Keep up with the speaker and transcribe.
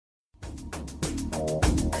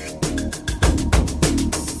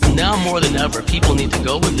now more than ever, people need to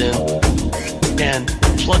go within and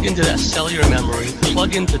plug into that cellular memory,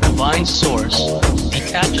 plug into divine source,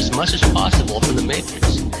 detach as much as possible from the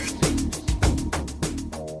matrix.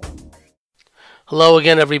 Hello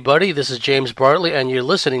again, everybody. This is James Bartley, and you're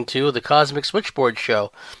listening to the Cosmic Switchboard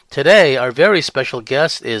Show. Today, our very special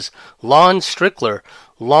guest is Lon Strickler.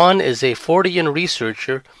 Lon is a Fortean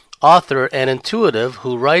researcher, author, and intuitive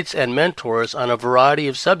who writes and mentors on a variety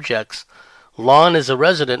of subjects. Lon is a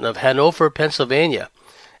resident of Hanover, Pennsylvania.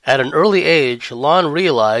 At an early age, Lon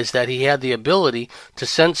realized that he had the ability to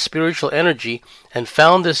sense spiritual energy and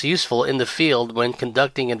found this useful in the field when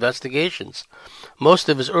conducting investigations. Most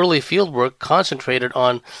of his early fieldwork concentrated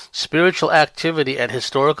on spiritual activity at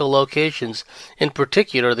historical locations, in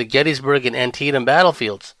particular the Gettysburg and Antietam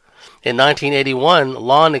battlefields. In 1981,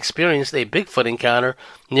 Lon experienced a Bigfoot encounter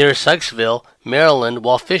near Sykesville, Maryland,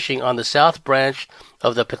 while fishing on the South Branch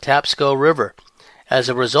of the Patapsco River. As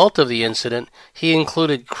a result of the incident, he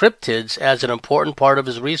included cryptids as an important part of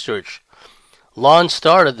his research. Lon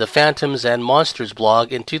started the Phantoms and Monsters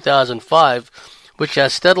blog in 2005, which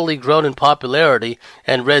has steadily grown in popularity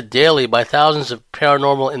and read daily by thousands of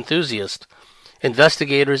paranormal enthusiasts,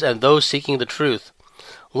 investigators, and those seeking the truth.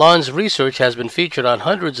 Lon's research has been featured on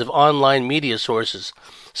hundreds of online media sources.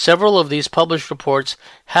 Several of these published reports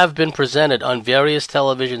have been presented on various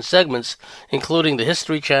television segments, including the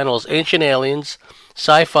History Channel's Ancient Aliens,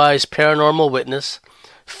 Sci-Fi's Paranormal Witness,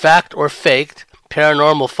 Fact or Faked,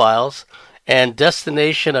 Paranormal Files, and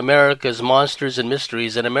Destination America's Monsters and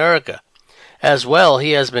Mysteries in America. As well,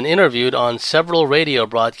 he has been interviewed on several radio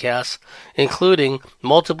broadcasts, including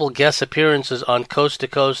multiple guest appearances on Coast to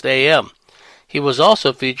Coast AM. He was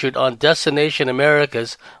also featured on Destination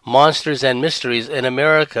America's Monsters and Mysteries in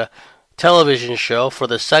America television show for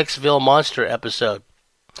the Sykesville Monster episode.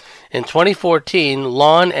 In 2014,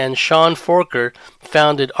 Lon and Sean Forker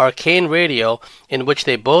founded Arcane Radio, in which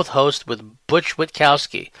they both host with Butch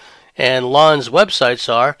Witkowski. And Lon's websites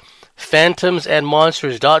are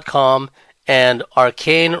phantomsandmonsters.com and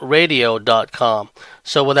arcaneradio.com.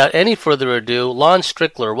 So without any further ado, Lon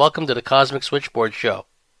Strickler, welcome to the Cosmic Switchboard Show.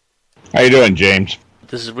 How you doing, James?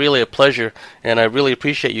 This is really a pleasure, and I really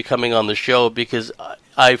appreciate you coming on the show because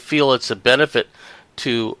I feel it's a benefit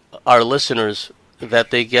to our listeners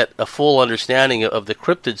that they get a full understanding of the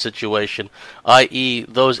cryptid situation, i.e.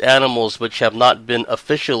 those animals which have not been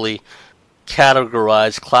officially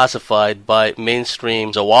categorized, classified by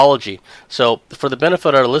mainstream zoology. So for the benefit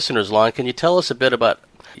of our listeners, Lon, can you tell us a bit about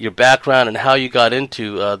your background and how you got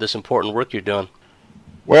into this important work you're doing?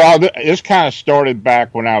 Well, this kind of started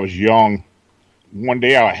back when I was young. One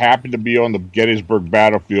day I happened to be on the Gettysburg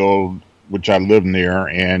battlefield, which I lived near,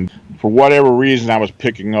 and for whatever reason I was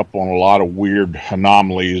picking up on a lot of weird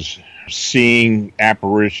anomalies, seeing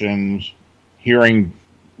apparitions, hearing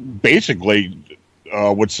basically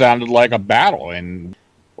what sounded like a battle. And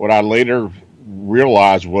what I later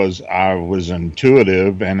realized was I was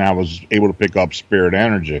intuitive and I was able to pick up spirit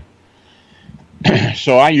energy.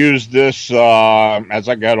 So I used this as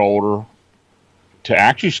I got older to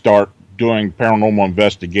actually start doing paranormal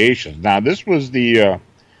investigations. Now this was the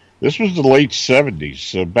late 70s.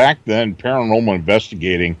 So back then paranormal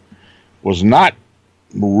investigating was not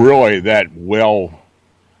really that well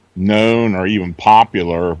known or even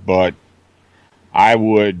popular, but I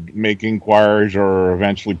would make inquiries, or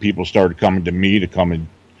eventually people started coming to me to come and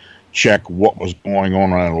check what was going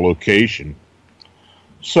on a location.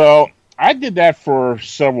 So I did that for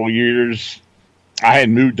several years. I had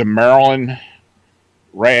moved to Maryland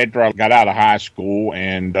right after I got out of high school,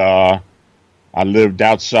 and I lived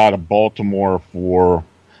outside of Baltimore for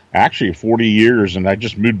actually 40 years, and I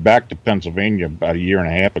just moved back to Pennsylvania about a year and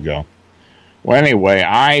a half ago. Well, anyway,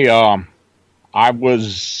 I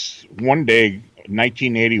was one day,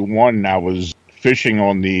 1981, I was fishing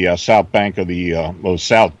on the south bank of the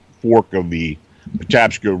south fork of the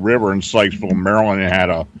Patapsco River in Sykesville, Maryland, and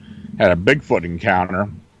had a Bigfoot encounter.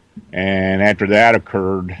 And after that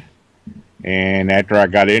occurred, and after I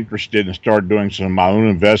got interested and started doing some of my own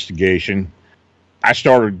investigation, I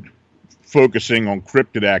started focusing on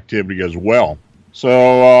cryptid activity as well. So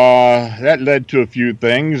that led to a few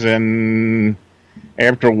things, and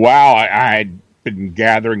after a while, I had been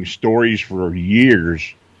gathering stories for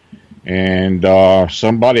years, and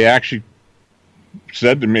somebody actually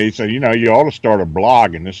said to me, he said, you ought to start a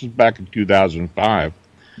blog, and this is back in 2005,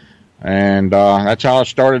 and that's how I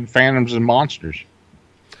started Phantoms and Monsters.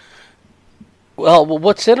 Well,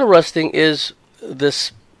 what's interesting is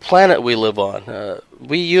this planet we live on.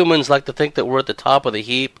 We humans like to think that we're at the top of the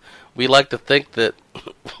heap. we like to think that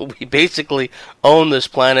we basically own this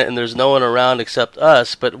planet and there's no one around except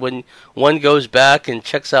us. But when one goes back and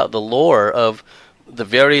checks out the lore of the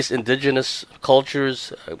various indigenous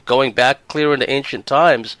cultures, going back clear into ancient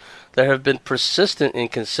times, there have been persistent and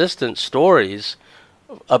consistent stories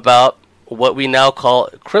about what we now call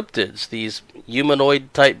cryptids, these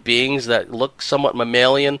humanoid type beings that look somewhat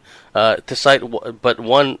mammalian. To cite but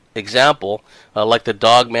one example, like the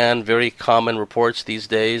Dogman, very common reports these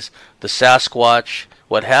days, the Sasquatch,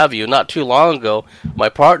 what have you. Not too long ago, my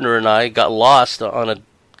partner and I got lost on a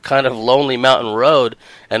kind of lonely mountain road,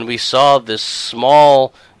 and we saw this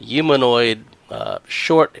small humanoid,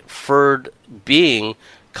 short-furred being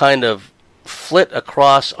kind of flit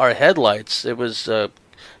across our headlights. It was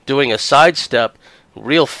doing a sidestep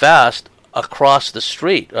real fast across the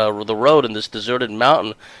street, the road in this deserted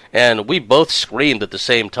mountain, and we both screamed at the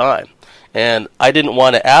same time. And I didn't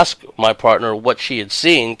want to ask my partner what she had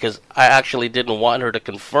seen, because I actually didn't want her to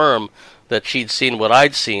confirm that she'd seen what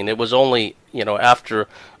I'd seen. It was only, after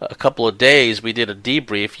a couple of days we did a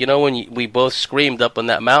debrief. When we both screamed up on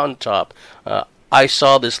that mountaintop, I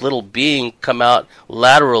saw this little being come out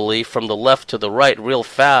laterally from the left to the right real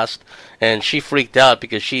fast, and she freaked out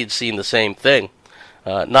because she had seen the same thing.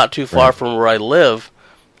 Not too far from where I live,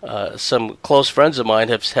 some close friends of mine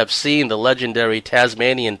have seen the legendary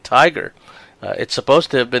Tasmanian tiger. It's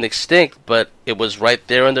supposed to have been extinct, but it was right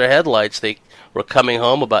there in their headlights. They were coming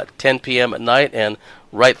home about 10 p.m. at night, and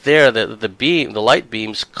right there, the light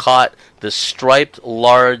beams caught this striped,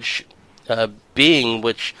 large being,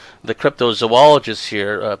 which the cryptozoologists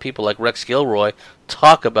here, people like Rex Gilroy,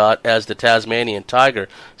 talk about as the Tasmanian tiger.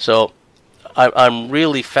 So I'm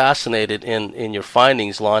really fascinated in your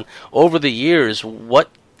findings, Lon. Over the years,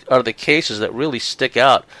 what are the cases that really stick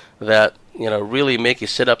out that really make you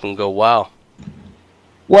sit up and go, wow?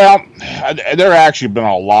 Well, there actually been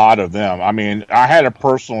a lot of them. I mean, I had a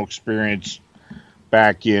personal experience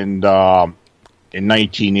back in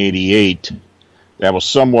 1988 that was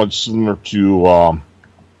somewhat similar to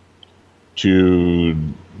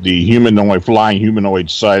the flying humanoid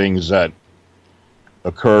sightings that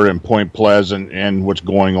occurred in Point Pleasant and what's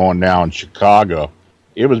going on now in Chicago.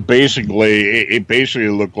 It basically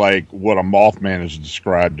looked like what a Mothman is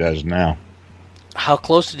described as now. How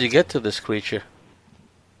close did you get to this creature?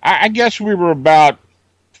 I guess we were about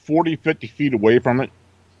 40, 50 feet away from it.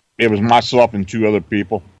 It was myself and two other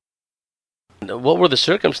people. What were the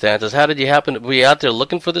circumstances? How did you happen to be out there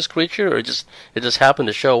looking for this creature, or it just happened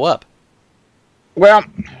to show up? Well,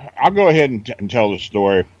 I'll go ahead and tell the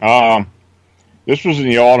story. This was in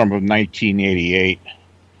the autumn of 1988,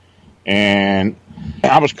 and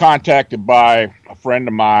I was contacted by a friend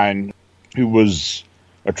of mine who was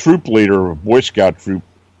a troop leader of a Boy Scout troop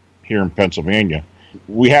here in Pennsylvania.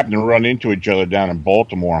 We happened to run into each other down in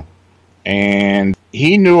Baltimore, and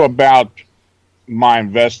he knew about my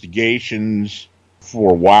investigations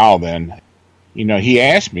for a while then. He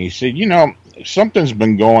asked me, he said, something's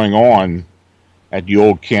been going on at the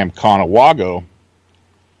old Camp Conawago,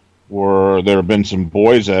 where there have been some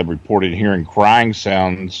boys that have reported hearing crying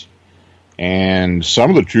sounds, and some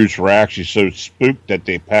of the troops were actually so spooked that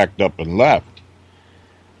they packed up and left.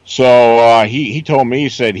 So he told me, he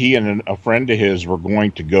said he and a friend of his were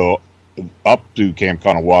going to go up to Camp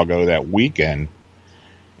Conawago that weekend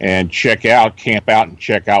and camp out and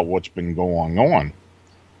check out what's been going on.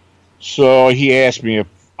 So he asked me if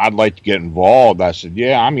I'd like to get involved. I said,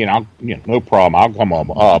 yeah, no problem. I'll come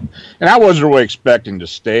up. And I wasn't really expecting to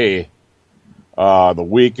stay the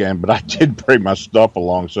weekend, but I did bring my stuff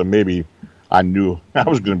along, so maybe I knew I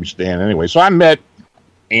was going to be staying anyway. So I met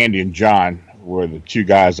Andy and John, were the two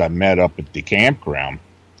guys I met up at the campground.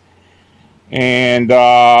 And,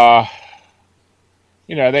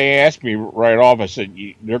 they asked me right off, I said,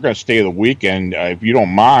 they're going to stay the weekend. If you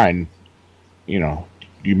don't mind, do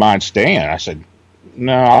you mind staying? I said,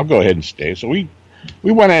 no, I'll go ahead and stay. So we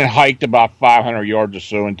went in and hiked about 500 yards or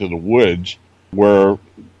so into the woods where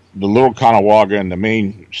the little Conawaga and the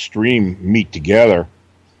main stream meet together.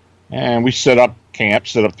 And we set up camp,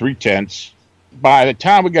 set up 3 tents. By the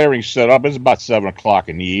time we got everything set up, it was about 7 o'clock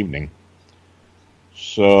in the evening.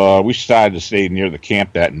 So we decided to stay near the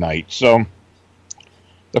camp that night. So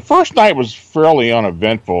the first night was fairly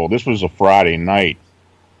uneventful. This was a Friday night.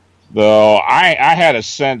 Though I had a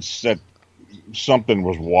sense that something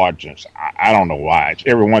was watching us. I don't know why.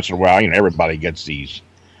 Every once in a while, everybody gets these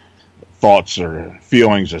thoughts or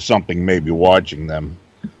feelings that something may be watching them.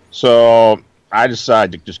 So I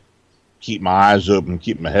decided to just keep my eyes open,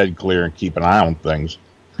 keep my head clear, and keep an eye on things.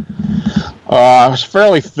 It was a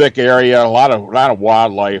fairly thick area, a lot of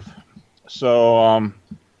wildlife. So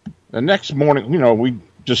the next morning, we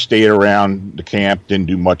just stayed around the camp, didn't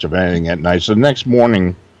do much of anything at night. So the next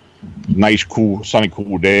morning, nice, cool, sunny,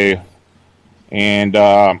 cool day,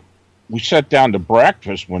 and we sat down to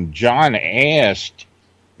breakfast when John asked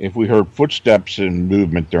if we heard footsteps and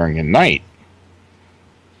movement during the night.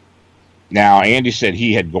 Now, Andy said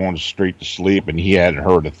he had gone straight to sleep and he hadn't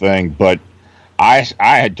heard a thing, but I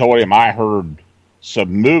had told him I heard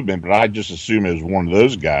some movement, but I just assumed it was one of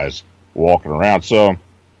those guys walking around. So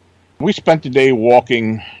we spent the day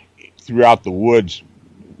walking throughout the woods,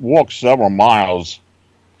 walked several miles,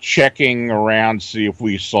 checking around to see if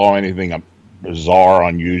we saw anything bizarre,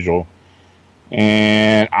 unusual.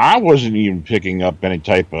 And I wasn't even picking up any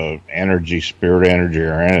type of energy, spirit energy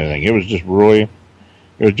or anything. It was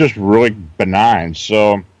just really benign.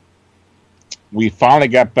 So we finally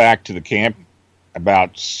got back to the camp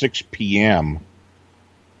about 6 p.m.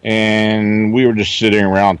 and we were just sitting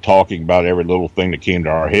around talking about every little thing that came to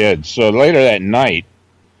our heads. So later that night,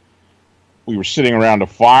 we were sitting around a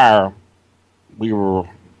fire. We were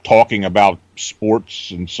talking about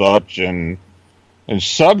sports and such, and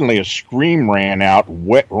suddenly a scream rang out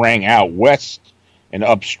west and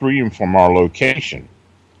upstream from our location.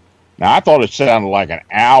 Now, I thought it sounded like an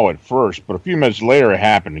owl at first, but a few minutes later it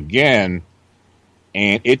happened again,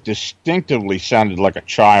 and it distinctively sounded like a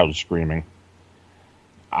child screaming.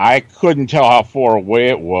 I couldn't tell how far away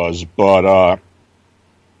it was, but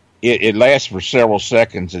it lasted for several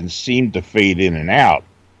seconds and seemed to fade in and out.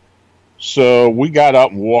 So we got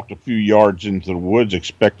up and walked a few yards into the woods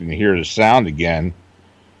expecting to hear the sound again.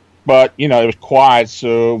 But, it was quiet,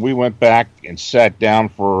 so we went back and sat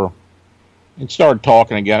down and started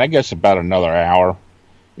talking again, I guess about another hour.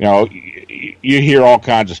 You hear all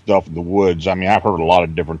kinds of stuff in the woods. I mean, I've heard a lot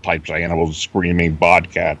of different types of animals screaming,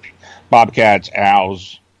 bobcats,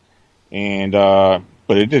 owls, and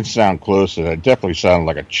but it didn't sound close. It definitely sounded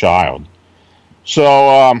like a child.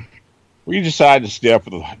 So we decided to stay up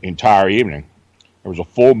for the entire evening. There was a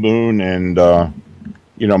full moon, and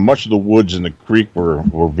much of the woods and the creek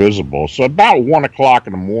were visible. So about 1 o'clock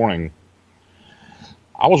in the morning,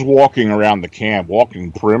 I was walking around the camp,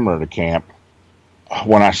 walking the perimeter of the camp,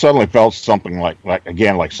 when I suddenly felt something like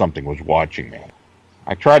something was watching me.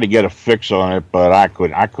 I tried to get a fix on it, but I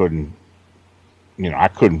couldn't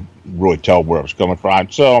really tell where it was coming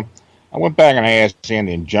from. So I went back and I asked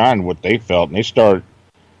Andy and John what they felt, and we started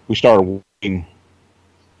walking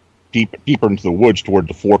deeper into the woods toward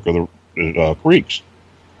the fork of the creeks.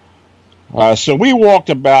 So we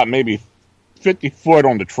walked about maybe 50 foot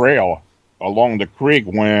on the trail along the creek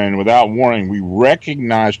when, without warning, we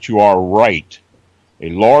recognized to our right a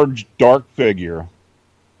large, dark figure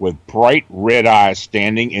with bright red eyes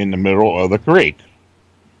standing in the middle of the creek.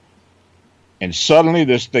 And suddenly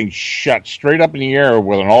this thing shot straight up in the air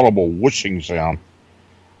with an audible whooshing sound.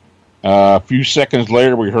 A few seconds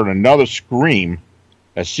later, we heard another scream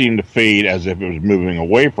that seemed to fade as if it was moving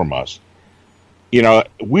away from us.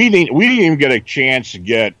 We didn't even get a chance to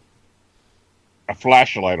get a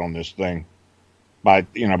flashlight on this thing by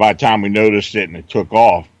the time we noticed it and it took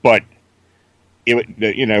off. But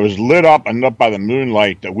it was lit up enough by the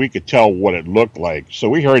moonlight that we could tell what it looked like. So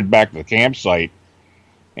we hurried back to the campsite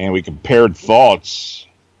and we compared thoughts.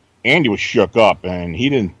 Andy was shook up and he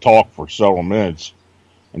didn't talk for several minutes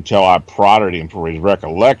until I prodded him for his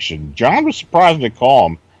recollection. John was surprisingly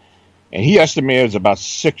calm, and he estimated it was about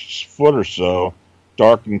 6 foot or so,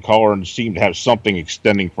 dark in color, and seemed to have something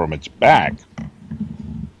extending from its back.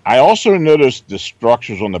 I also noticed the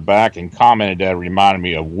structures on the back and commented that it reminded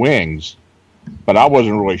me of wings, but I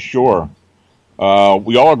wasn't really sure.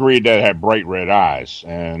 We all agreed that it had bright red eyes,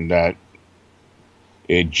 and that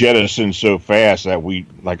it jettisoned so fast that we,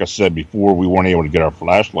 like I said before, we weren't able to get our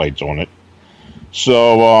flashlights on it.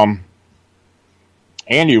 So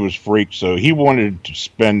Andy was freaked, so he wanted to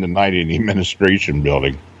spend the night in the administration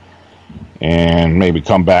building and maybe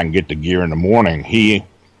come back and get the gear in the morning.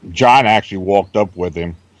 John actually walked up with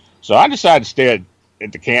him. So I decided to stay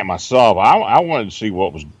at the camp myself. I wanted to see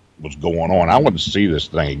what was going on. I wanted to see this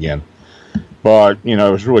thing again. But,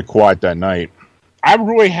 it was really quiet that night. I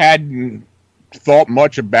really hadn't thought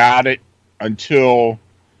much about it until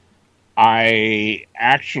I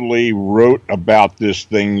actually wrote about this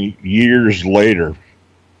thing years later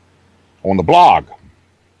on the blog.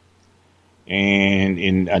 And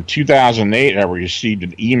in 2008, I received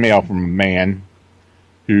an email from a man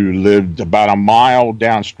who lived about a mile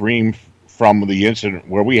downstream from the incident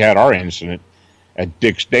where we had our incident at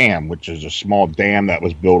Dick's Dam, which is a small dam that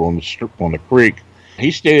was built on the creek.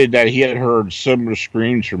 He stated that he had heard similar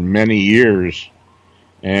screams for many years,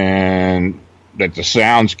 and that the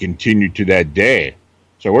sounds continued to that day.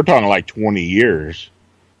 So we're talking like 20 years.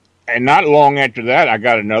 And not long after that, I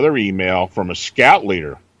got another email from a scout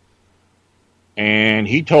leader, and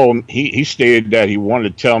he stated that he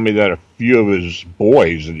wanted to tell me that a few of his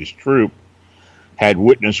boys in his troop had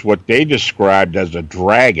witnessed what they described as a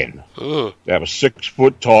dragon that was 6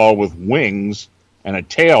 foot tall with wings and a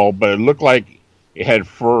tail, but it looked like it had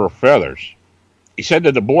fur or feathers. He said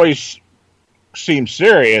that the boys seemed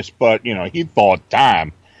serious, but he thought at the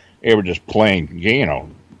time they were just playing,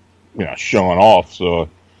 showing off. So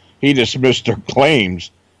he dismissed their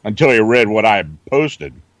claims until he read what I had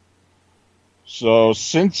posted. So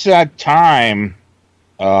since that time,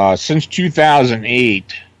 since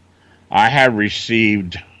 2008, I have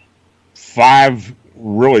received 5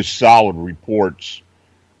 really solid reports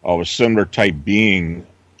of a similar type being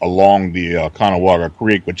along the Conewaga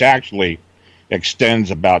Creek, which actually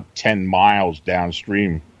extends about 10 miles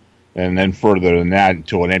downstream, and then further than that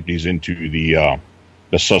until it empties into the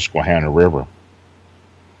Susquehanna River.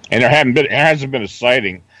 And there hasn't been a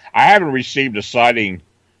sighting. I haven't received a sighting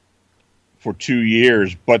for 2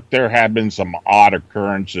 years, but there have been some odd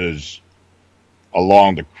occurrences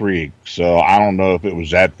along the creek. So I don't know if it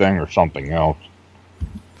was that thing or something else.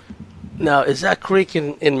 Now, is that creek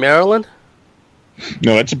in Maryland?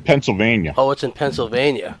 No, it's in Pennsylvania. Oh, it's in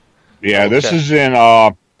Pennsylvania. Yeah, okay.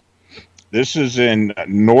 This is in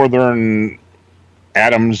northern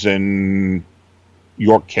Adams and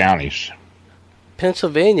York counties.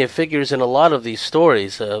 Pennsylvania figures in a lot of these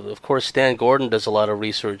stories. Of course, Stan Gordon does a lot of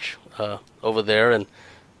research over there, and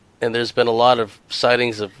there's been a lot of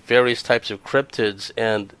sightings of various types of cryptids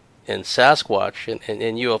and Sasquatch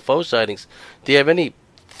and UFO sightings. Do you have any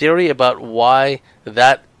theory about why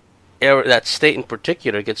that state in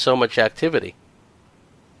particular gets so much activity?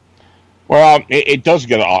 Well, it does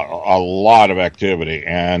get a lot of activity,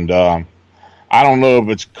 and I don't know if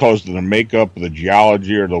it's because of the makeup of the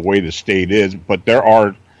geology or the way the state is, but there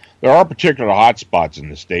are particular hotspots in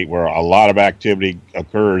the state where a lot of activity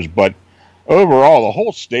occurs. But overall, the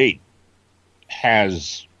whole state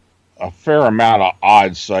has a fair amount of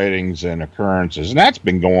odd sightings and occurrences, and that's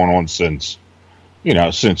been going on since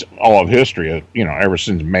all of history. Ever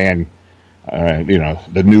since man,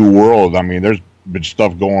 the New World. I mean, there's been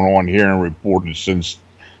stuff going on here and reported since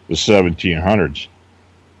the 1700s.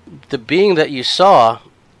 The being that you saw,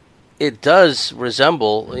 it does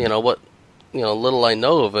resemble, what little I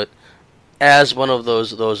know of it, as one of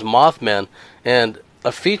those Mothman. And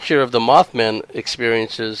a feature of the Mothman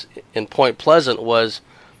experiences in Point Pleasant was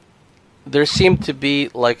there seemed to be,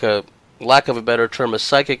 like a lack of a better term, a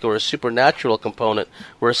psychic or a supernatural component,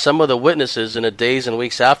 where some of the witnesses in the days and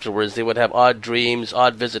weeks afterwards, they would have odd dreams,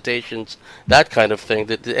 odd visitations, that kind of thing.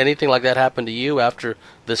 Did anything like that happen to you after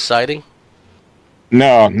this sighting?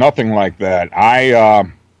 No, nothing like that.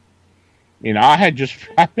 I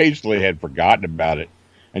basically had forgotten about it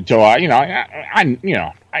until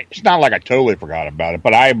it's not like I totally forgot about it,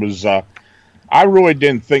 but I really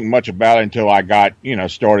didn't think much about it until I got,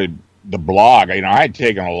 started the blog. I had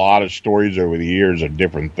taken a lot of stories over the years of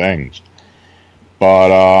different things, but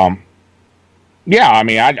I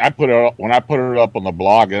put it up, when I put it up on the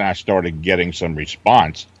blog, then I started getting some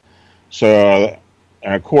response. So,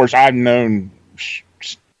 and of course, I've known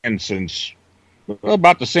Stan since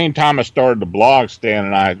about the same time I started the blog. Stan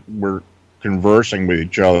and I were conversing with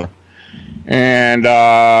each other, and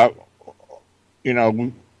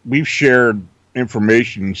we've shared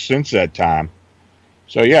information since that time.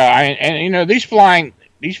 So yeah, these flying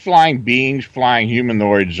beings, flying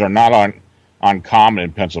humanoids, are not uncommon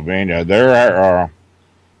in Pennsylvania. There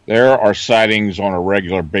are sightings on a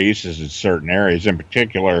regular basis in certain areas. In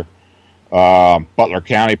particular, Butler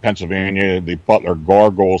County, Pennsylvania, the Butler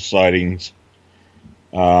gargoyle sightings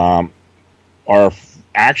are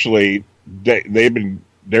actually there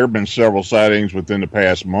have been several sightings within the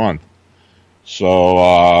past month.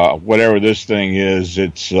 So whatever this thing is,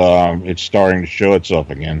 it's starting to show itself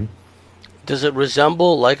again. Does it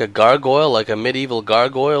resemble like a gargoyle, like a medieval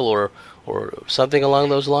gargoyle, or something along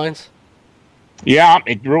those lines? Yeah,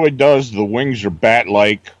 it really does. The wings are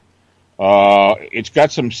bat-like. It's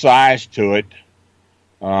got some size to it.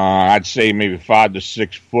 I'd say maybe 5 to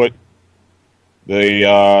 6 foot.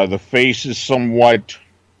 The face is somewhat,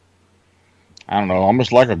 I don't know,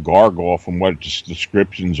 almost like a gargoyle from what its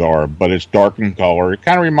descriptions are, but it's dark in color. It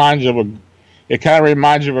kind of reminds of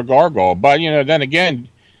a gargoyle. But then again,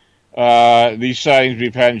 these sightings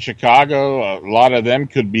we've had in Chicago, a lot of them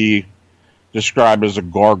could be described as a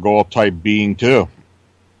gargoyle type being too.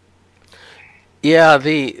 Yeah,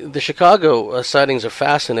 the Chicago sightings are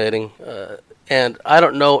fascinating, and I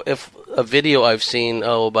don't know if a video I've seen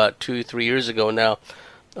about 2-3 years ago now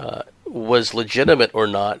was legitimate or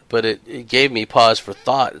not, but it gave me pause for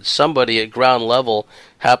thought. Somebody at ground level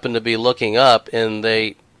happened to be looking up, and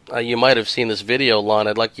they, you might have seen this video, Lon.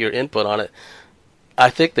 I'd like your input on it. I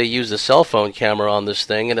think they used a cell phone camera on this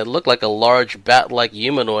thing, and it looked like a large bat-like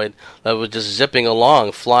humanoid that was just zipping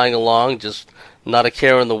along, flying along, just not a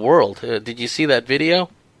care in the world. Did you see that video?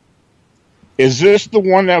 Is this the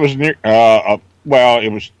one that was near? Well,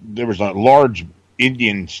 there was a large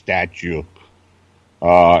Indian statue.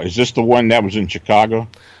 Is this the one that was in Chicago?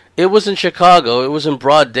 It was in Chicago. It was in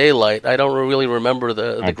broad daylight. I don't really remember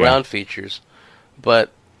the ground features,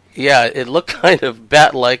 but yeah, it looked kind of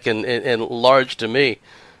bat-like and large to me.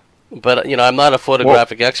 But I'm not a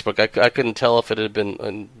photographic expert. I couldn't tell if it had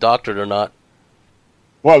been doctored or not.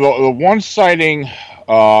 Well, the one sighting,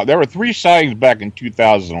 there were 3 sightings back in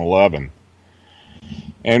 2011.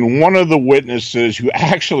 And one of the witnesses, who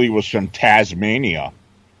actually was from Tasmania,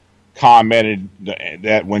 commented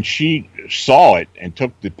that when she saw it and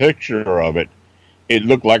took the picture of it, it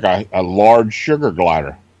looked like a large sugar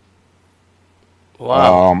glider.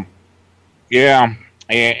 Wow. Yeah.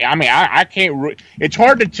 I mean, I can't... It's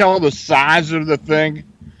hard to tell the size of the thing.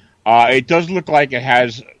 It does look like it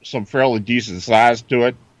has some fairly decent size to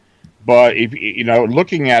it. But if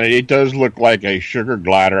looking at it, it does look like a sugar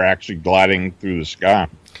glider actually gliding through the sky.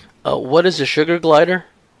 What is a sugar glider?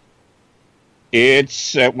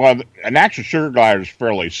 It's an actual sugar glider is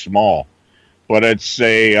fairly small, but it's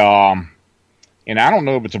a and I don't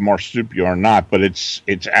know if it's a marsupial or not, but it's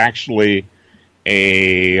actually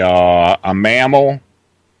a mammal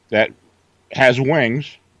that has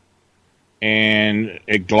wings, and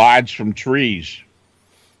it glides from trees.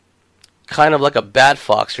 Kind of like a bat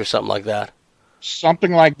fox or something like that.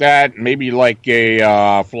 Something like that, maybe like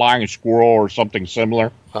a flying squirrel or something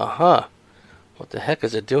similar. Uh-huh. What the heck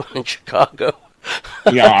is it doing in Chicago?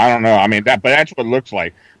 Yeah, I don't know. I mean, but that's what it looks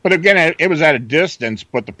like. But again, it was at a distance,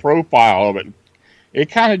 but the profile of it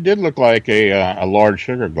kind of did look like a large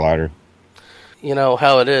sugar glider. You know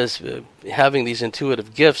how it is, having these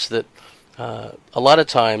intuitive gifts that a lot of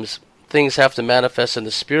times things have to manifest in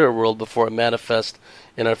the spirit world before it manifests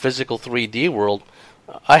in our physical 3D world.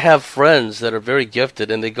 I have friends that are very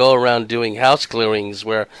gifted, and they go around doing house clearings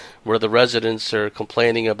where the residents are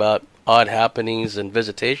complaining about odd happenings and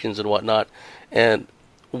visitations and whatnot. And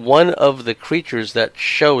one of the creatures that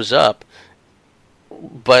shows up,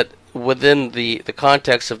 but within the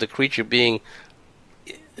context of the creature being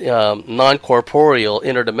non-corporeal,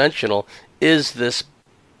 interdimensional, is this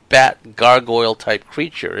bat gargoyle type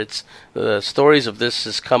creature. It's the stories of this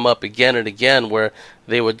has come up again and again, where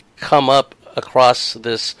they would come up across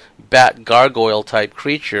this bat gargoyle type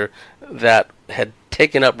creature that had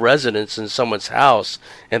taken up residence in someone's house,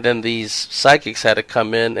 and then these psychics had to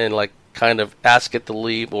come in and like kind of ask it to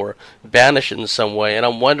leave or banish it in some way. And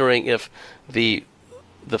I'm wondering if the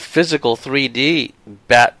physical 3D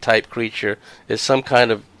bat type creature is some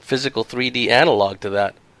kind of physical 3D analog to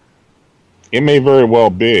that. It may very well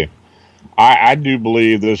be. I do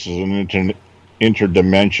believe this is an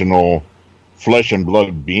interdimensional flesh and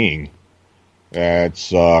blood being that's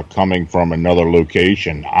coming from another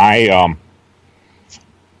location. I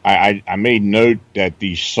made note that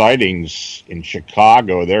these sightings in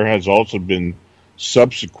Chicago, there has also been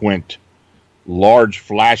subsequent large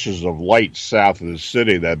flashes of light south of the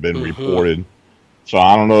city that have been reported. So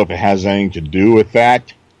I don't know if it has anything to do with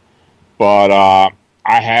that, but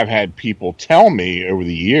I have had people tell me over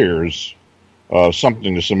the years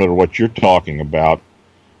something similar to what you're talking about,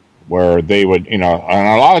 where they would, and a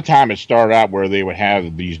lot of time it started out where they would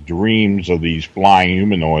have these dreams of these flying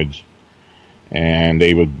humanoids, and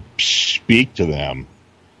they would speak to them,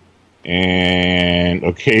 and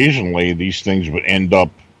occasionally these things would end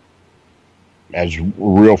up as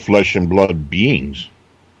real flesh and blood beings,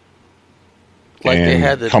 like and they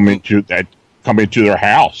had the come into their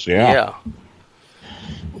house. Yeah.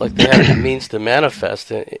 Like they have the means to manifest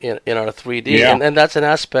in our 3D. Yeah. And that's an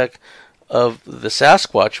aspect of the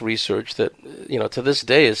Sasquatch research that, to this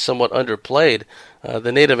day is somewhat underplayed.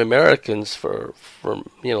 The Native Americans, for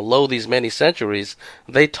lo these many centuries,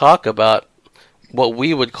 they talk about what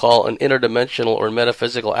we would call an interdimensional or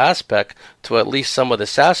metaphysical aspect to at least some of the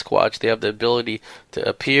Sasquatch. They have the ability to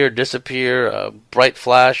appear, disappear, a bright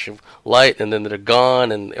flash of light, and then they're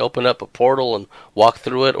gone, and open up a portal and walk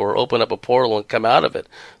through it, or open up a portal and come out of it.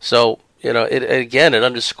 So, it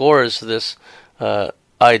underscores this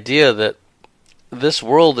idea that this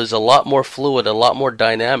world is a lot more fluid, a lot more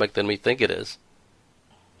dynamic than we think it is.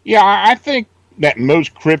 Yeah, I think that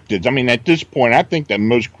most cryptids, at this point, I think that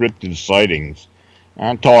most cryptid sightings,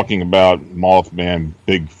 I'm talking about Mothman,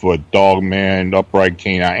 Bigfoot, Dogman, upright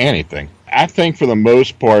canine, anything. I think for the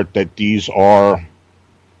most part that these are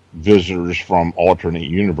visitors from alternate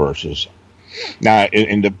universes. Now,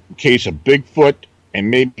 in the case of Bigfoot and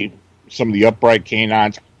maybe some of the upright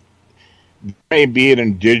canines, there may be an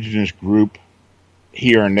indigenous group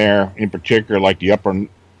here and there, in particular, like the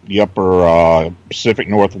upper Pacific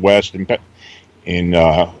Northwest in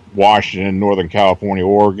Washington, Northern California,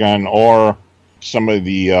 Oregon, or some of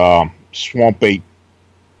the swamp ape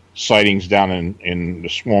sightings down in the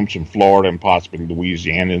swamps in Florida and possibly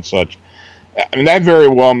Louisiana and such. I mean, that very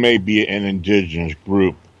well may be an indigenous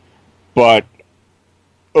group, but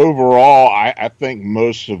overall, I think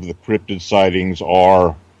most of the cryptid sightings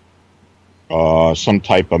are some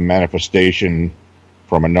type of manifestation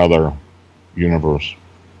from another universe.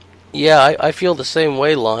 Yeah, I feel the same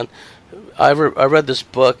way, Lon. I read this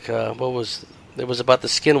book. It was about the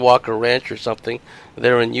Skinwalker Ranch or something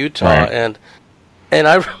there in Utah, Right. and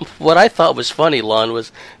what I thought was funny, Lon,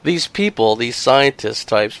 was these people, these scientist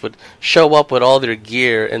types, would show up with all their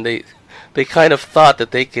gear, and they kind of thought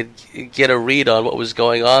that they could get a read on what was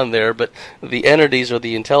going on there, but the entities or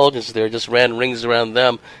the intelligence there just ran rings around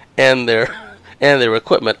them and their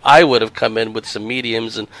equipment. I would have come in with some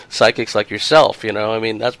mediums and psychics like yourself, you know. I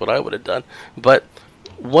mean, that's what I would have done. But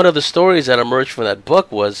one of the stories that emerged from that book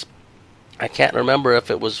was, I can't remember if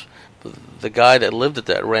it was the guy that lived at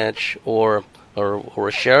that ranch or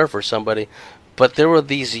a sheriff or somebody, but there were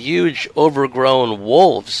these huge overgrown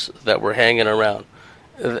wolves that were hanging around,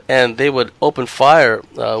 and they would open fire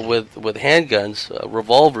with handguns,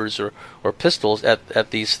 revolvers or pistols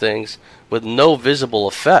at these things with no visible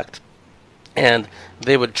effect, and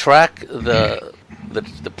they would track the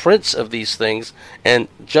prints of these things, and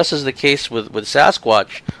just as the case with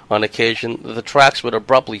Sasquatch on occasion, the tracks would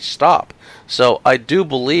abruptly stop. So I do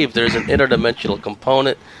believe there's an interdimensional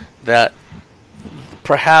component that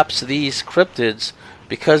perhaps these cryptids,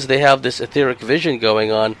 because they have this etheric vision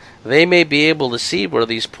going on, they may be able to see where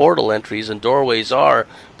these portal entries and doorways are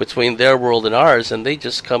between their world and ours, and they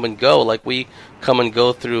just come and go like we come and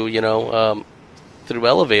go through, through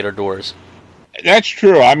elevator doors. That's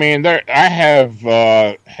true. I mean, I have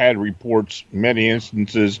had reports, many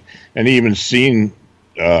instances, and even seen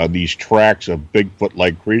these tracks of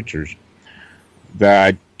Bigfoot-like creatures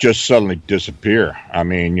that just suddenly disappear. I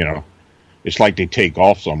mean, it's like they take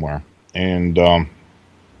off somewhere. And the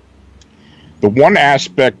one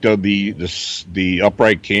aspect of the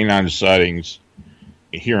upright canine sightings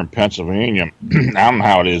here in Pennsylvania, I don't know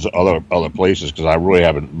how it is other places because I really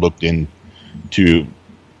haven't looked into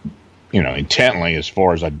intently as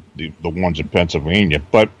far as the ones in Pennsylvania,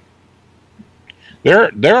 but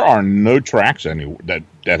there are no tracks that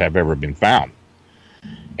have ever been found.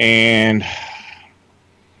 And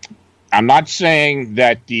I'm not saying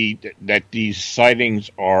that these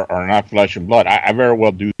sightings are not flesh and blood. I very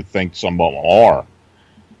well do think some of them are,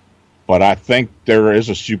 but I think there is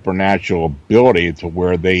a supernatural ability to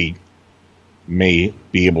where they may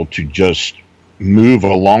be able to just move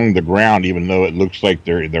along the ground, even though it looks like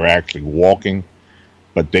they're actually walking,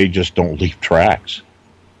 but they just don't leave tracks.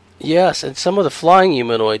 Yes, and some of the flying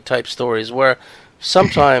humanoid type stories where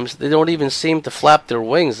sometimes they don't even seem to flap their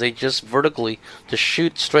wings; they just vertically just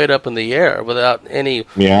shoot straight up in the air without any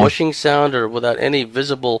whooshing sound or without any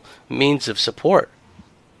visible means of support.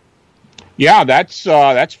 Yeah, that's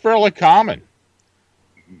fairly common.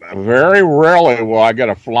 Very rarely will I get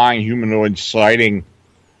a flying humanoid sighting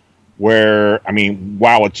where, I mean,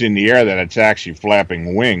 while it's in the air, that it's actually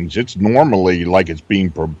flapping wings. It's normally like it's being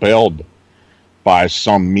propelled by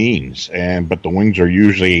some means, but the wings are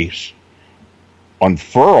usually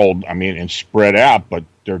unfurled, and spread out, but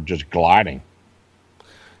they're just gliding.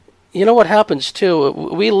 You know what happens too?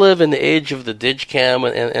 We live in the age of the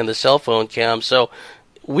digicam and the cell phone cam, so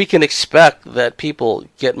we can expect that people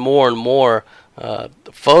get more and more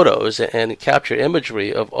photos and capture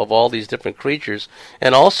imagery of all these different creatures,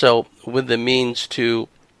 and also with the means to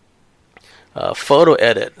photo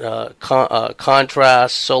edit,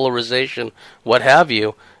 contrast, solarization, what have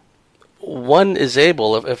you. One is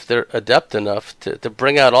able, if they're adept enough, to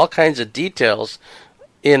bring out all kinds of details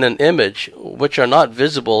in an image which are not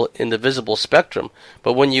visible in the visible spectrum.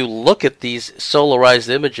 But when you look at these solarized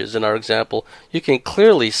images, in our example, you can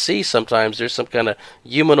clearly see sometimes there's some kind of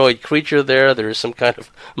humanoid creature there, there's some kind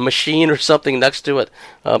of machine or something next to it.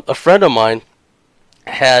 A friend of mine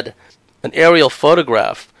had an aerial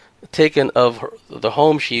photograph taken of the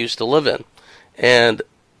home she used to live in, and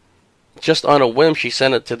just on a whim, she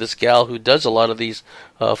sent it to this gal who does a lot of these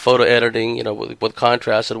photo editing, with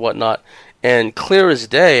contrast and whatnot. And clear as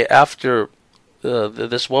day, after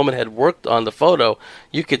this woman had worked on the photo,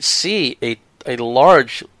 you could see a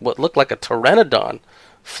large, what looked like a pteranodon,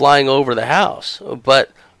 flying over the house.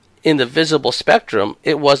 But in the visible spectrum,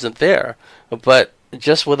 it wasn't there. But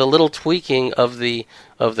just with a little tweaking of the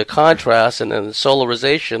contrast and the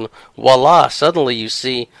solarization, voila! Suddenly you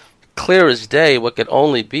see clear as day what could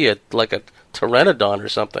only be like a pteranodon or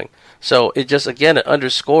something. So it just, again, it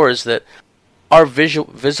underscores that our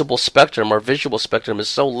visible spectrum, our visual spectrum, is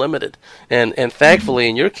so limited. And thankfully,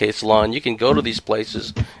 in your case, Lon, you can go to these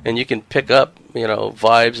places and you can pick up,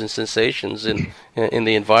 vibes and sensations in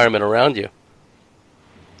the environment around you.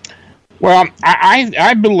 Well,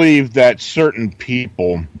 I believe that certain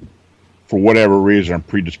people, for whatever reason, are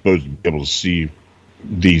predisposed to be able to see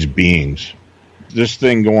these beings. This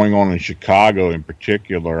thing going on in Chicago in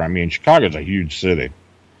particular, I mean, Chicago's a huge city.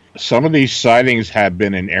 Some of these sightings have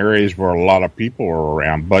been in areas where a lot of people are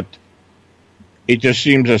around, but it just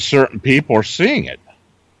seems that certain people are seeing it.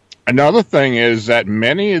 Another thing is that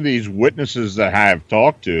many of these witnesses that I have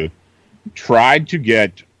talked to tried to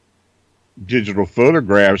get digital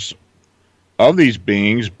photographs of these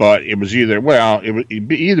beings, but it was either,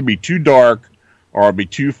 it'd either be too dark or it'd be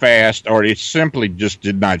too fast, or it simply just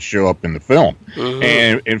did not show up in the film. Mm-hmm.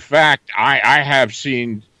 And in fact, I have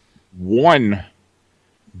seen one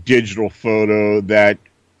digital photo that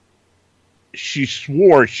she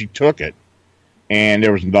swore she took it, and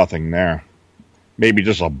there was nothing there. Maybe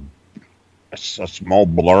just a small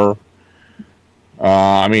blur.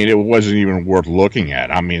 I mean, it wasn't even worth looking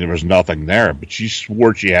at. I mean, there was nothing there, but she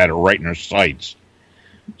swore she had it right in her sights.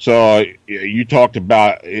 So you talked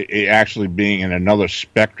about it actually being in another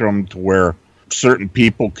spectrum to where certain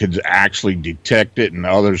people could actually detect it and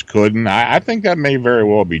others couldn't. I think that may very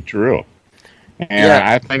well be true. And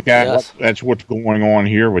I think that's what's going on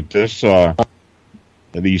here with this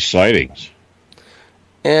these sightings.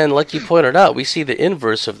 And like you pointed out, we see the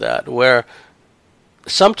inverse of that, where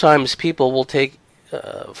sometimes people will take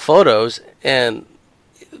photos and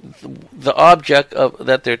the object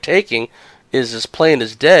that they're taking is as plain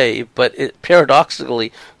as day, but it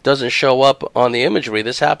paradoxically doesn't show up on the imagery.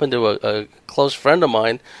 This happened to a close friend of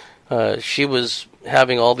mine. She was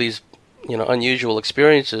having all these unusual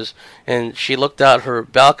experiences, and she looked out her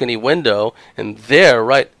balcony window, and there,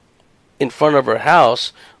 right in front of her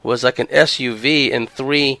house, was like an SUV and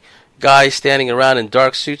 3 guys standing around in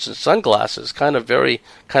dark suits and sunglasses, kind of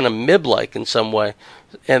MIB-like in some way.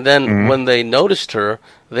 And then when they noticed her,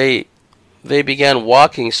 they began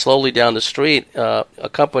walking slowly down the street,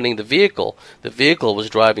 accompanying the vehicle. The vehicle was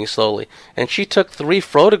driving slowly, and she took 3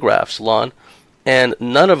 photographs, Lon, and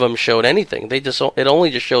none of them showed anything. It only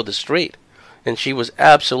just showed the street, and she was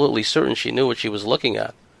absolutely certain she knew what she was looking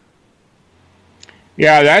at.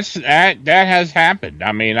 Yeah, that has happened.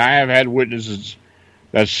 I mean, I have had witnesses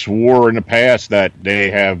that swore in the past that they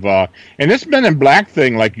have, and this Men in Black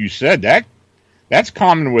thing, like you said, that's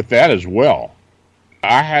common with that as well.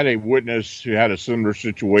 I had a witness who had a similar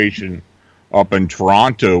situation up in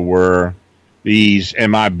Toronto where these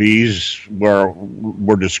MIBs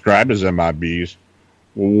were described as MIBs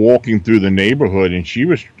were walking through the neighborhood, and she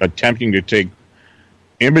was attempting to take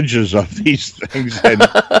images of these things, and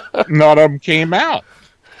none of them came out.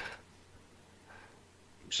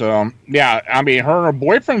 So, yeah, I mean, her and her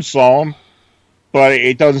boyfriend saw them, but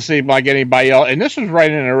it doesn't seem like anybody else. And this was right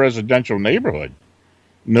in a residential neighborhood.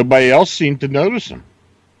 Nobody else seemed to notice them.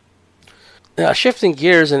 Now, shifting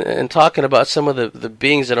gears and talking about some of the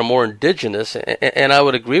beings that are more indigenous, and I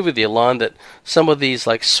would agree with you, Lon, that some of these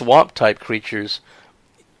like swamp-type creatures,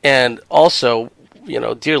 and also,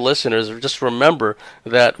 dear listeners, just remember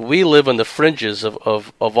that we live on the fringes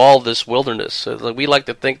of all this wilderness. We like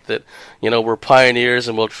to think that, we're pioneers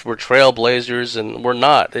and we're trailblazers, and we're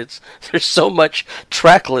not. There's so much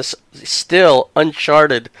trackless, still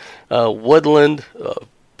uncharted woodland,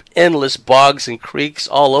 endless bogs and creeks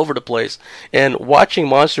all over the place. And watching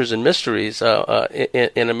Monsters and Mysteries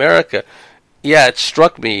in America, yeah, it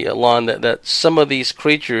struck me, Lon, that some of these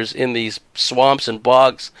creatures in these swamps and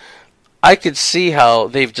bogs, I could see how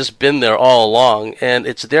they've just been there all along, and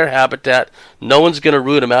it's their habitat. No one's going to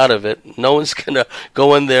root them out of it. No one's going to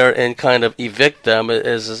go in there and kind of evict them,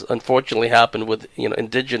 as unfortunately happened with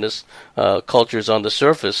indigenous cultures on the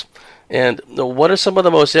surface. And what are some of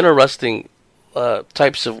the most interesting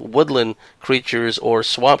types of woodland creatures or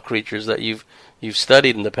swamp creatures that you've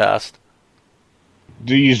studied in the past?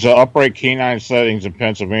 These upright canine sightings in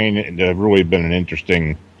Pennsylvania have really been an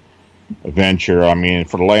interesting venture. I mean,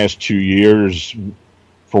 for the last 2 years,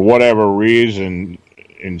 for whatever reason,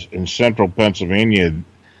 in central Pennsylvania,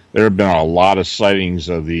 there have been a lot of sightings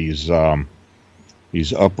of these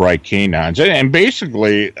upright canines, and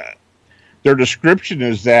basically, their description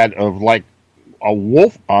is that of like a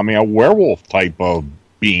werewolf type of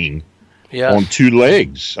being. on Yes. 2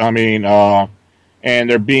 legs. I mean, and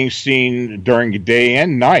they're being seen during the day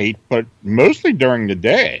and night, but mostly during the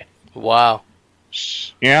day. Wow.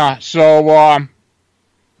 Yeah, so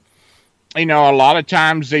a lot of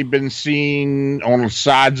times they've been seen on the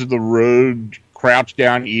sides of the road, crouched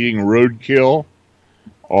down eating roadkill,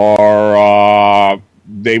 or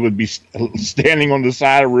they would be standing on the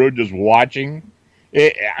side of the road just watching.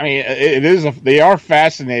 They are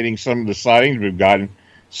fascinating, some of the sightings we've gotten.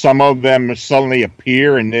 Some of them suddenly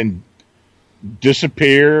appear and then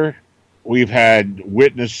disappear. We've had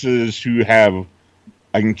witnesses who have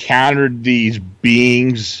encountered these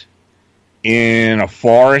beings in a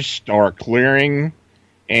forest or a clearing,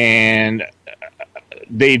 and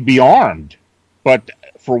they'd be armed, but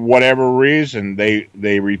for whatever reason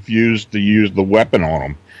they refused to use the weapon on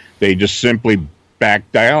them. They just simply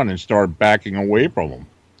backed down and started backing away from them.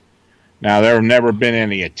 Now, there have never been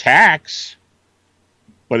any attacks,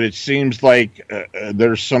 but it seems like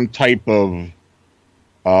there's some type of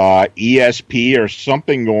ESP or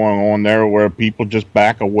something going on there where people just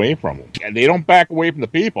back away from them. And they don't back away from the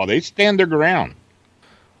people. They stand their ground.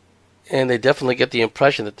 And they definitely get the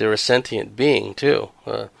impression that they're a sentient being, too.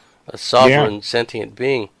 A sovereign sentient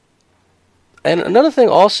being. And another thing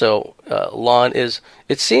also, Lon, is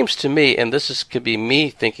it seems to me, and could be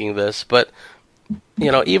me thinking this, but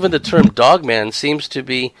even the term Dogman seems to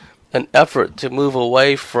be an effort to move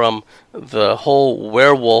away from the whole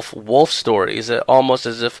wolf stories, almost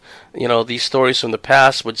as if these stories from the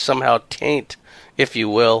past would somehow taint, if you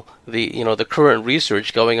will, the current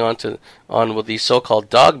research going on with these so-called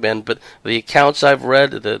dogmen. But the accounts I've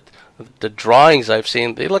read, the drawings I've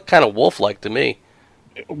seen, they look kind of wolf-like to me.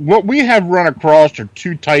 What we have run across are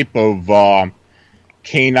two type of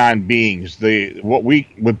canine beings.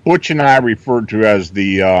 What Butch and I referred to as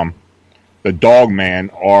the Dogman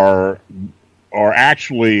are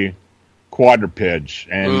actually quadrupeds,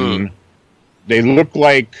 and they do look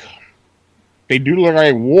like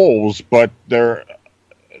wolves, but they're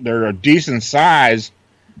a decent size,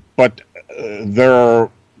 but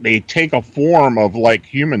they take a form of like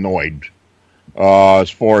humanoid as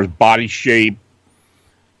far as body shape,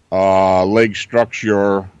 leg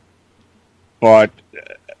structure, but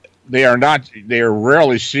they are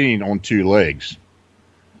rarely seen on 2 legs.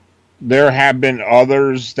 There have been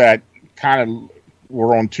others that kind of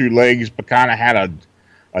were on 2 legs, but kind of had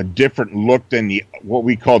a different look than what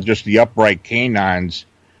we call just the upright canines,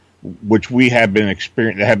 which people have been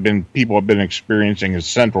experiencing in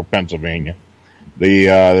central Pennsylvania.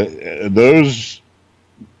 Those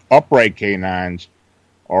upright canines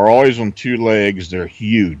are always on 2 legs. They're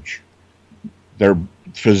huge. Their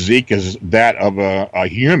physique is that of a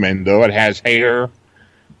human, though it has hair,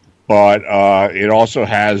 but it also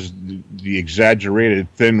has the exaggerated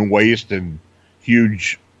thin waist and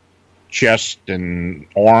huge chest and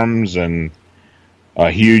arms and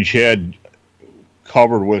a huge head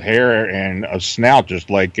covered with hair and a snout just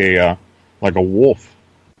like a wolf.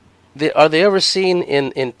 Are they ever seen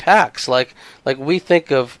in packs? Like we think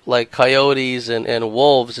of like coyotes and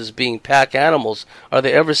wolves as being pack animals. Are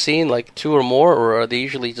they ever seen like 2 or more, or are they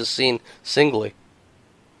usually just seen singly?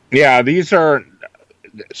 Yeah, these are,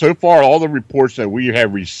 so far, all the reports that we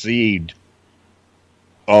have received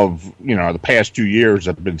of the past 2 years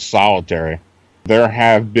have been solitary. There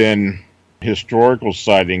have been historical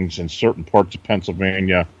sightings in certain parts of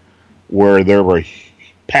Pennsylvania where there were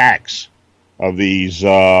packs of these they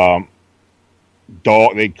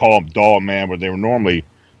call them Dogman, but they were normally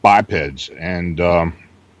bipeds. And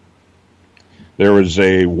there was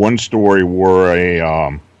one story where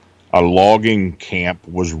a logging camp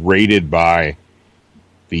was raided by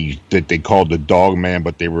that they called the Dogman,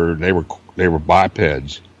 but they were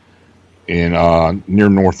bipeds in near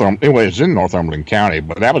Northumberland. Anyway, it's in Northumberland County,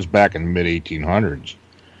 but that was back in the mid 1800s.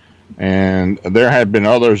 And there had been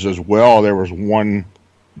others as well. There was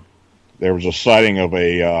a sighting of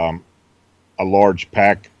a large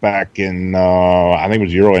pack back in I think it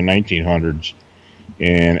was the early 1900s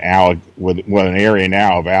in with an area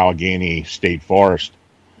now of Allegheny State Forest.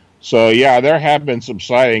 So yeah, there have been some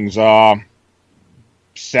sightings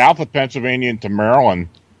south of Pennsylvania into Maryland.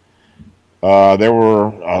 There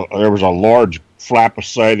was a large flap of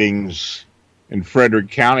sightings in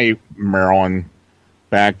Frederick County, Maryland,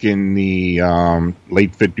 back in the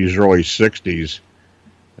late 50s, early 60s.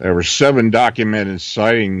 There were 7 documented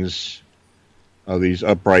sightings of these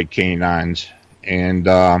upright canines, and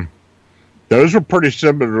those were pretty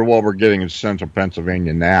similar to what we're getting in central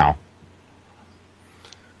Pennsylvania now.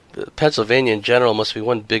 Pennsylvania in general must be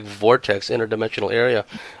one big vortex, interdimensional area.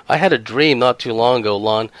 I had a dream not too long ago,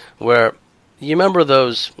 Lon, where you remember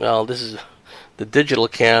those. Well, this the digital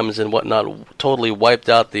cams and whatnot totally wiped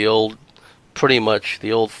out pretty much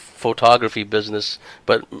the old photography business.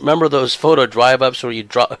 But remember those photo drive-ups where you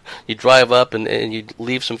drive up and you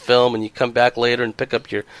leave some film and you come back later and pick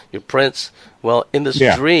up your prints? Well, in this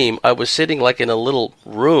dream, I was sitting like in a little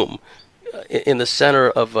room in the center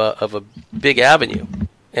of a big avenue,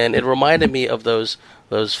 and it reminded me of those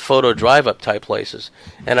photo drive-up type places.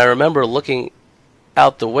 And I remember looking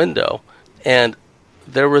out the window, and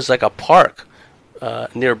there was like a park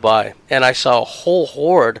nearby, and I saw a whole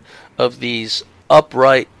horde of these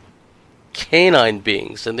upright canine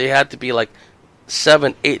beings, and they had to be like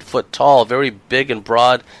 7-8 foot tall, very big and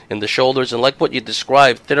broad in the shoulders, and like what you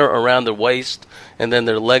described, thinner around the waist, and then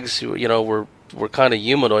their legs, were kind of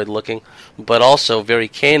humanoid looking, but also very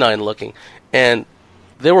canine looking. And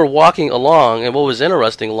they were walking along, and what was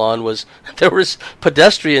interesting, Lon, was there was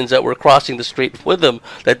pedestrians that were crossing the street with them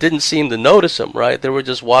that didn't seem to notice them, right? They were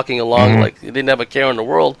just walking along like they didn't have a care in the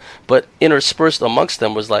world, but interspersed amongst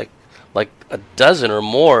them was like a dozen or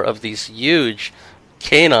more of these huge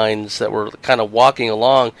canines that were kind of walking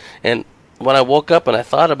along. And when I woke up and I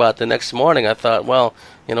thought about it the next morning, I thought, well,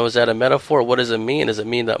 is that a metaphor? What does it mean? Does it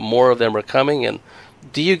mean that more of them are coming? And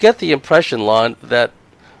do you get the impression, Lon, that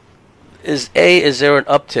is there an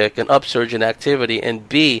uptick, an upsurge in activity? And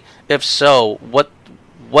B, if so, what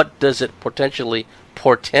does it potentially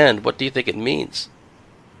portend? What do you think it means?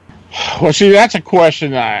 Well, see, that's a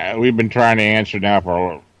question we've been trying to answer now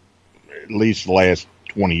for at least the last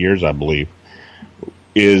 20 years, I believe,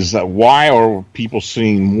 is why are people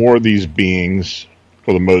seeing more of these beings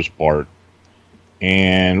for the most part,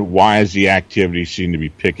 and why is the activity seem to be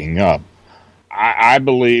picking up? I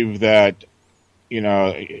believe that,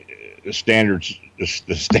 the standard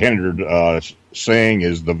saying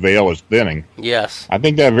is the veil is thinning. Yes. I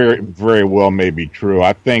think that very, very well may be true.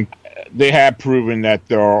 I think they have proven that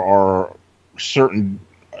there are certain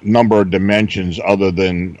number of dimensions other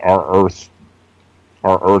than our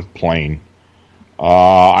Earth plane.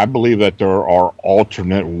 I believe that there are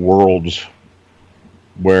alternate worlds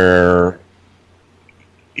where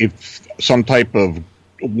if some type of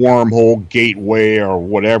wormhole, gateway, or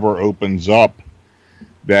whatever opens up,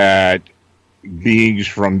 that beings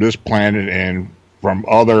from this planet and from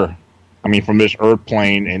this Earth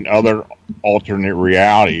plane and other alternate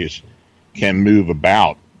realities can move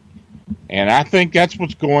about. And I think that's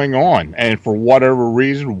what's going on. And for whatever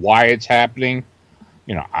reason, why it's happening,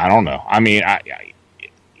 I don't know. I mean,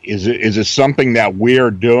 is it something that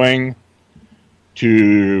we're doing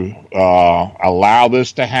to allow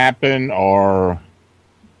this to happen, or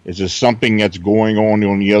is there something that's going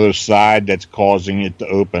on the other side that's causing it to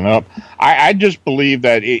open up? I just believe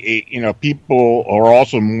that people are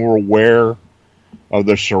also more aware of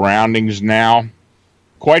their surroundings now.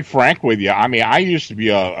 Quite frank with you, I mean, I used to be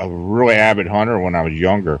a really avid hunter when I was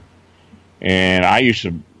younger, and I used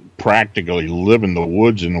to practically live in the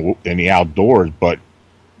woods and in the outdoors, but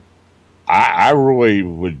I really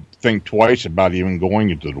would think twice about even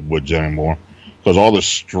going into the woods anymore, because all the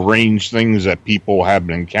strange things that people have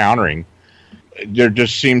been encountering, there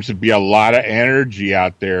just seems to be a lot of energy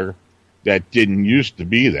out there that didn't used to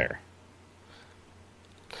be there.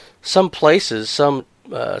 Some places, some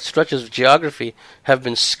stretches of geography have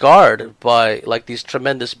been scarred by like these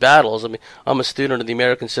tremendous battles. I mean, I'm a student of the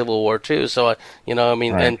American Civil War too, so right.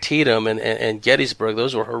 Antietam and Gettysburg,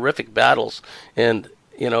 those were horrific battles. And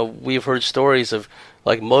we've heard stories of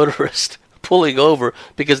like motorists pulling over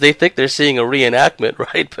because they think they're seeing a reenactment,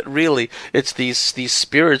 right? But really, it's these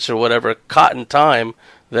spirits or whatever caught in time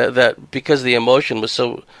that because the emotion was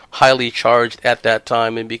so highly charged at that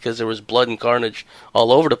time, and because there was blood and carnage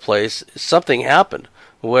all over the place, something happened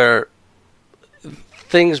where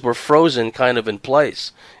things were frozen kind of in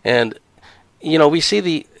place. And we see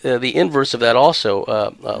the inverse of that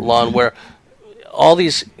also, Lon, where all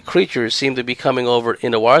these creatures seem to be coming over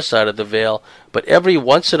into our side of the veil, but every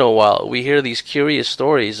once in a while we hear these curious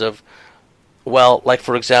stories of, well, like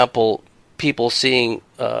for example, people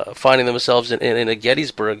finding themselves in a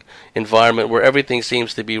Gettysburg environment where everything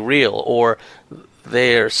seems to be real, or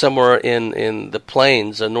they're somewhere in the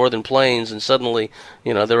plains, the northern plains, and suddenly,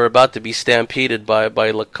 they're about to be stampeded by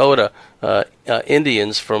Lakota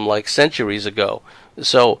Indians from like centuries ago.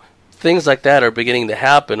 So things like that are beginning to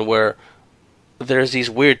happen where there's these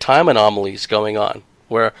weird time anomalies going on,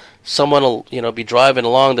 where someone will, be driving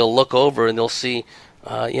along, they'll look over and they'll see,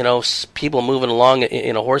 people moving along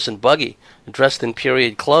in a horse and buggy, dressed in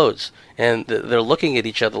period clothes, and they're looking at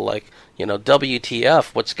each other like,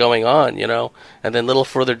 WTF, what's going on, and then a little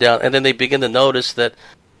further down, and then they begin to notice that,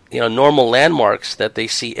 normal landmarks that they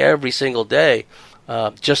see every single day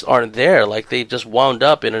just aren't there. Like they just wound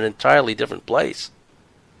up in an entirely different place.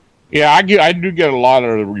 Yeah, I do get a lot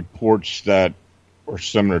of reports that are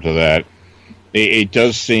similar to that. It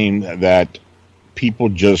does seem that people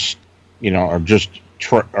just, are just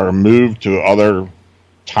are moved to other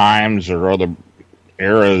times or other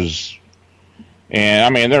eras. And I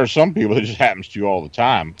mean, there are some people that just happens to all the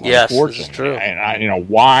time. Yes, this is true. And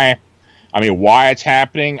why? I mean, why it's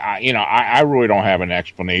happening? I really don't have an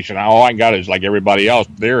explanation. All I got is like everybody else,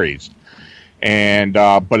 theories. And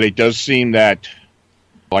but it does seem that,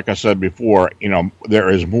 like I said before, there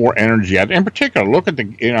is more energy. In particular, look at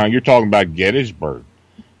you're talking about Gettysburg.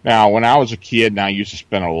 Now, when I was a kid, I used to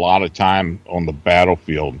spend a lot of time on the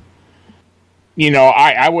battlefield.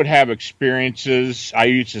 I would have experiences. I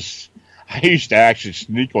used to actually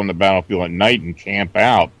sneak on the battlefield at night and camp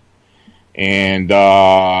out. And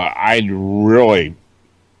I'd really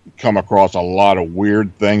come across a lot of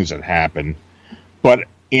weird things that happened. But,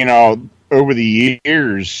 over the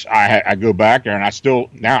years, I go back there,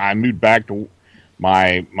 and now I moved back to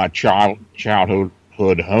my childhood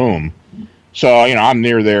home. So, I'm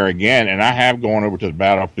near there again, and I have gone over to the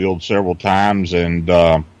battlefield several times, and,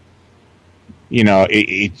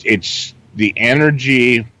 it's the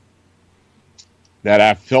energy that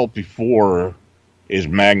I felt before is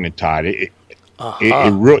magnified. It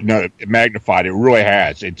magnified. It really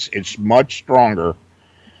has. It's much stronger.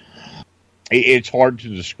 It's hard to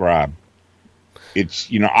describe. It's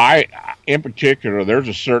I in particular, there's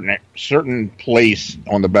a certain place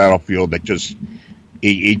on the battlefield that just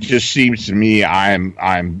it just seems to me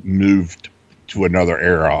I'm moved to another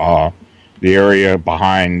era. The area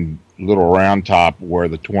behind Little Round Top where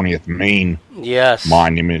the 20th Maine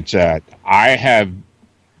monument's at. I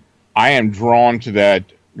am drawn to that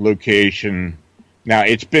location. Now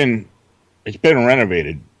it's been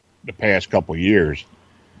renovated the past couple of years,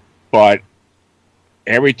 but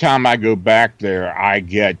every time I go back there, I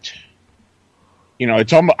get,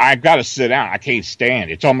 it's almost, I've got to sit down. I can't stand.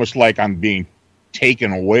 It's almost like I'm being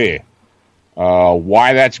taken away.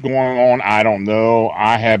 Why that's going on, I don't know.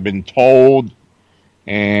 I have been told,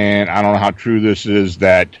 and I don't know how true this is,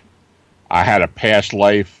 that I had a past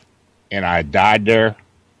life and I died there.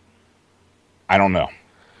 I don't know.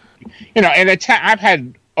 And I've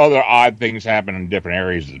had other odd things happen in different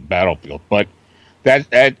areas of the battlefield, but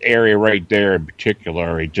that area right there in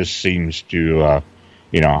particular, it just seems to,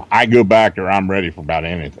 I go back there, I'm ready for about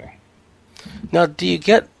anything. Now, do you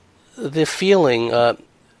get the feeling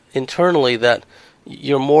internally that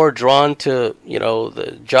you're more drawn to,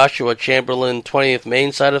 the Joshua Chamberlain 20th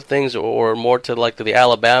Maine side of things, or more to like the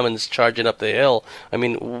Alabamans charging up the hill? I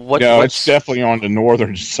mean, it's definitely on the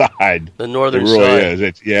northern side. The northern side. It really is.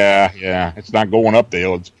 It's yeah. It's not going up the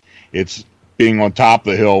hill. It's being on top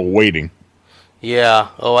of the hill waiting. Yeah.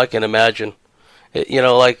 Oh, I can imagine.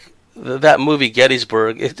 Like that movie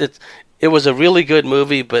Gettysburg. It was a really good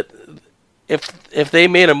movie, but if they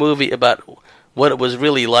made a movie about what it was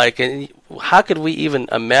really like, and how could we even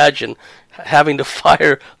imagine having to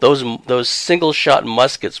fire those single shot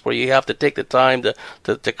muskets where you have to take the time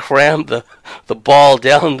to cram the ball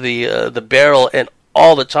down the barrel, and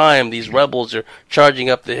all the time these rebels are charging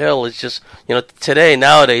up the hill. It's just,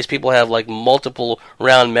 nowadays people have like multiple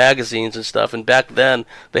round magazines and stuff, and back then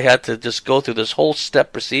they had to just go through this whole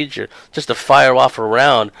step procedure just to fire off a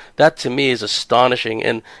round. That to me is astonishing,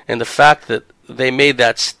 and the fact that they made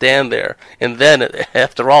that stand there, and then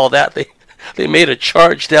after all that they made a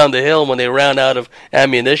charge down the hill when they ran out of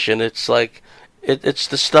ammunition. It's like it's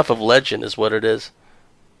the stuff of legend is what it is.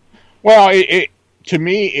 Well, to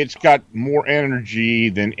me, it's got more energy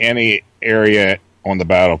than any area on the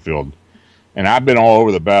battlefield. And I've been all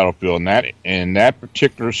over the battlefield, and that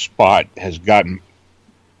particular spot has gotten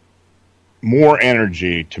more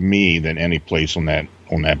energy to me than any place on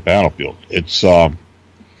that battlefield. It's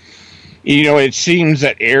it seems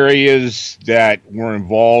that areas that were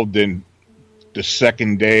involved in the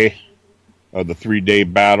second day of the 3-day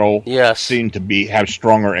battle seem to have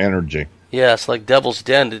stronger energy. Yes, like Devil's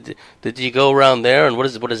Den. Did you go around there, and what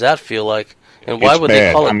does that feel like? And why would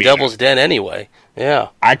they call it Devil's Den anyway? Yeah,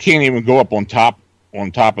 I can't even go up on top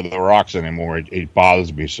of the rocks anymore. It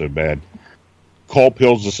bothers me so bad. Culp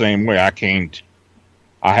Hill's the same way.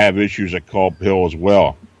 I have issues at Culp Hill as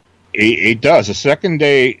well. It does. The second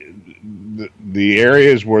day, the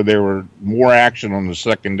areas where there were more action on the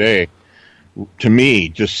second day, to me,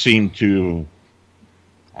 just seemed to.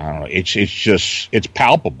 I don't know. It's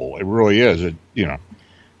palpable. It really is.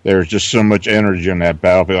 There's just so much energy on that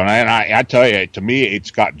battlefield, and I tell you, to me,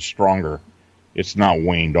 it's gotten stronger. It's not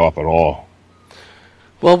waned off at all.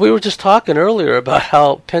 Well, we were just talking earlier about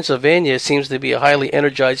how Pennsylvania seems to be a highly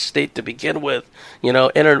energized state to begin with. You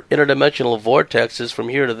know, interdimensional vortexes from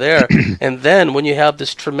here to there. And then when you have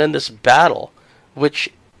this tremendous battle,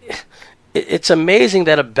 which it's amazing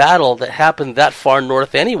that a battle that happened that far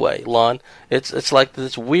north anyway, Lon. It's like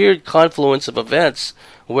this weird confluence of events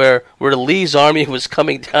where Lee's army was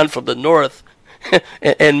coming down from the north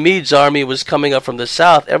and Meade's army was coming up from the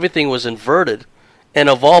south. Everything was inverted. And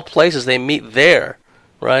of all places, they meet there.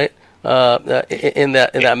 Right, in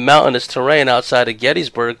that mountainous terrain outside of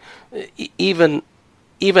Gettysburg, even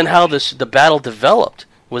how the battle developed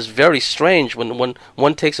was very strange when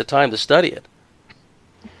one takes the time to study it.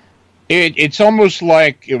 It's almost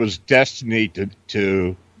like it was destiny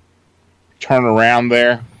to turn around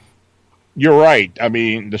there. You're right. I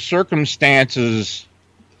mean, the circumstances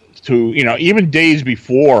even days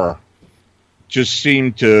before just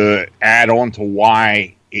seemed to add on to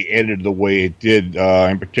why it ended the way it did.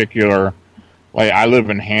 In particular, like I live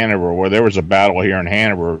in Hanover, where there was a battle here in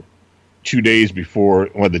Hanover 2 days before,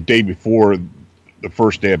 or the day before the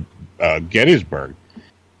first day of Gettysburg.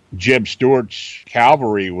 Jeb Stuart's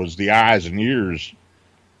cavalry was the eyes and ears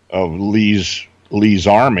of Lee's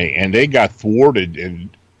army, and they got thwarted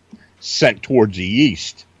and sent towards the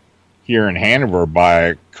east here in Hanover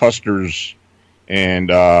by Custer's and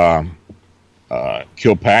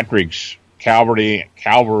Kilpatrick's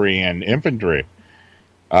cavalry and infantry,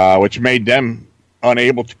 which made them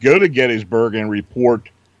unable to go to Gettysburg and report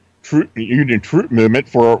Union troop movement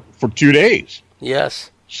for 2 days. Yes.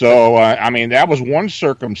 So I mean, that was one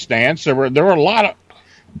circumstance. There were a lot of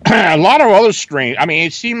other strange. I mean,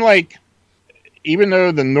 it seemed like even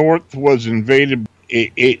though the North was invaded,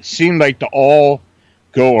 it seemed like to all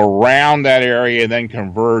go around that area and then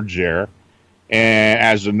converge there. And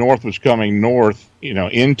as the North was coming north,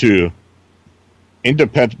 back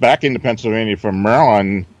into Pennsylvania from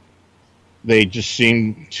Maryland, they just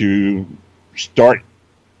seemed to start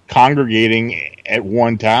congregating at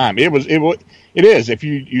one time. It is. If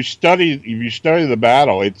you study the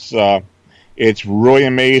battle, it's really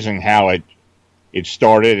amazing how it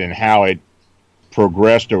started and how it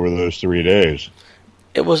progressed over those 3 days.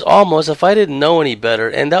 It was almost, if I didn't know any better,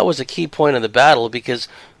 and that was a key point of the battle because,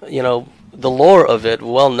 the lore of it,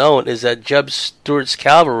 well known, is that Jeb Stuart's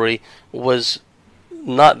cavalry was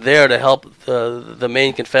not there to help the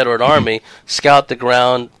main Confederate army scout the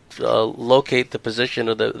ground, locate the position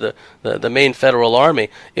of the main Federal army.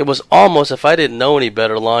 It was almost, if I didn't know any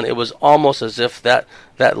better, Lon, it was almost as if that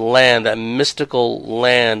land, that mystical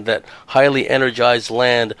land, that highly energized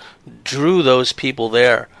land, drew those people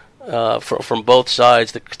there from both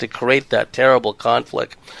sides to create that terrible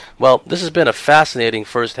conflict. Well, this has been a fascinating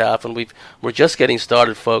first half, and we're just getting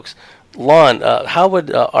started, folks. Lon, how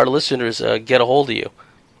would our listeners get a hold of you?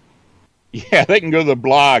 Yeah, they can go to the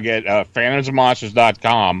blog at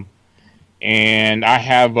phantomsandmonsters.com, and I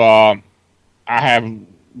have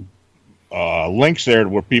links there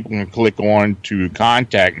where people can click on to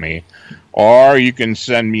contact me, or you can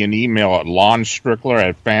send me an email at Lon Strickler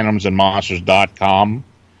at phantomsandmonsters.com,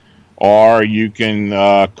 or you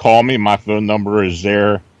can call me. My phone number is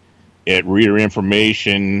there at reader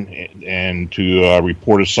information and to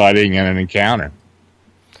report a sighting and an encounter.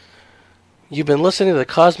 You've been listening to the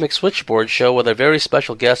Cosmic Switchboard Show with our very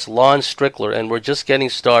special guest, Lon Strickler, and we're just getting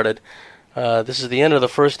started. This is the end of the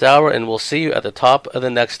first hour, and we'll see you at the top of the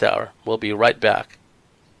next hour. We'll be right back.